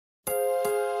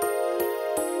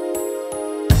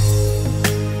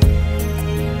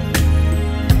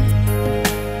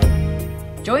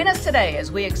Join us today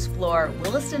as we explore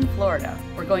Williston, Florida.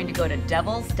 We're going to go to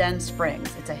Devil's Den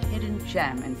Springs. It's a hidden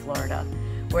gem in Florida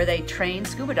where they train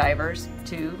scuba divers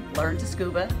to learn to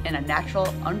scuba in a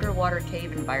natural underwater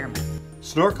cave environment.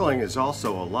 Snorkeling is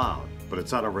also allowed, but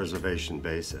it's on a reservation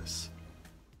basis.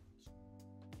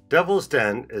 Devil's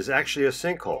Den is actually a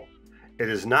sinkhole. It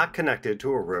is not connected to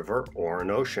a river or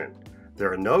an ocean.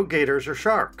 There are no gators or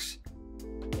sharks.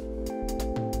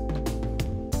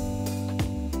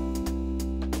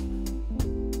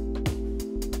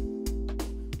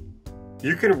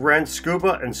 You can rent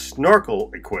scuba and snorkel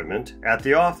equipment at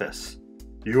the office.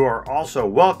 You are also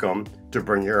welcome to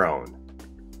bring your own.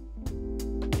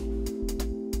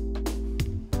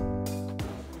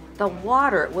 The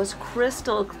water was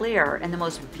crystal clear and the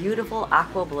most beautiful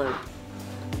aqua blue.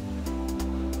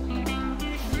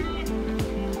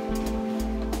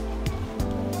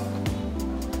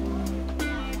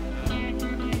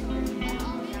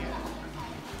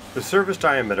 The surface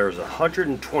diameter is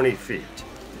 120 feet.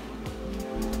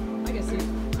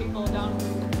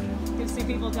 You can see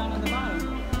people down on the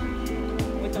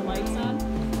bottom with the lights on.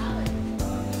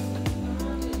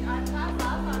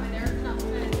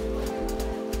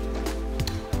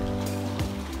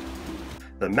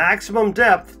 The maximum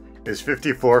depth is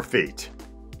 54 feet.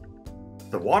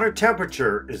 The water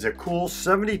temperature is a cool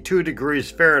 72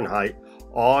 degrees Fahrenheit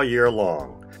all year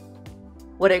long.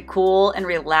 What a cool and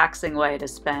relaxing way to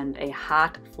spend a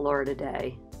hot Florida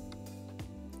day.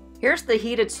 Here's the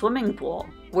heated swimming pool,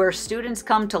 where students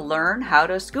come to learn how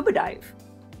to scuba dive.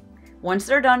 Once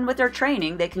they're done with their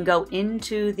training, they can go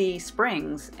into the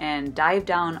springs and dive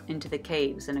down into the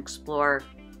caves and explore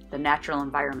the natural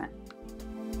environment.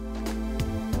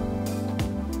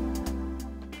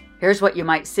 Here's what you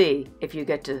might see if you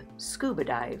get to scuba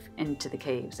dive into the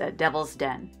caves at Devil's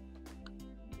Den.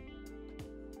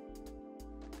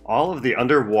 All of the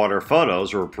underwater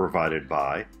photos were provided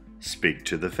by Speak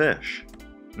to the Fish.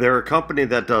 They're a company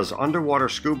that does underwater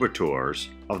scuba tours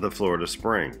of the Florida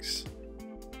Springs.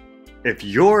 If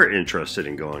you're interested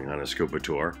in going on a scuba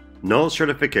tour, no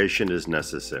certification is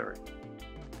necessary.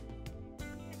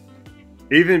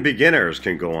 Even beginners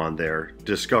can go on their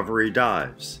discovery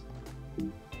dives.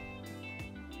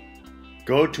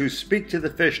 Go to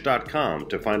speaktothefish.com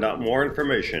to find out more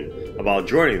information about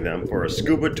joining them for a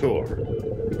scuba tour.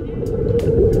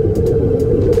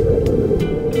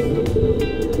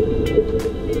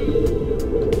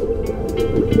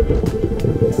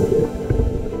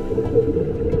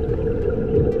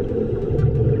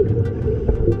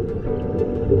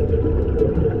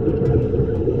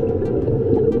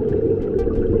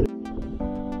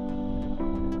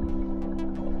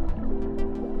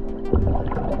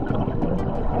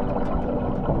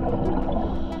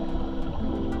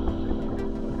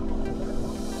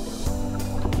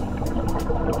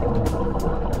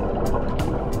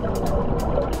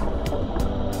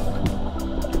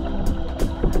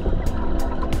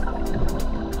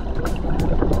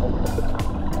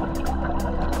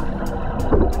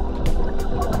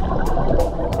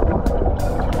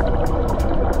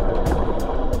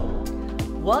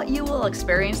 What you will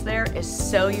experience there is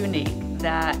so unique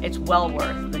that it's well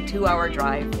worth the 2-hour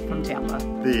drive from Tampa.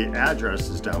 The address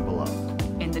is down below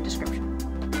in the description.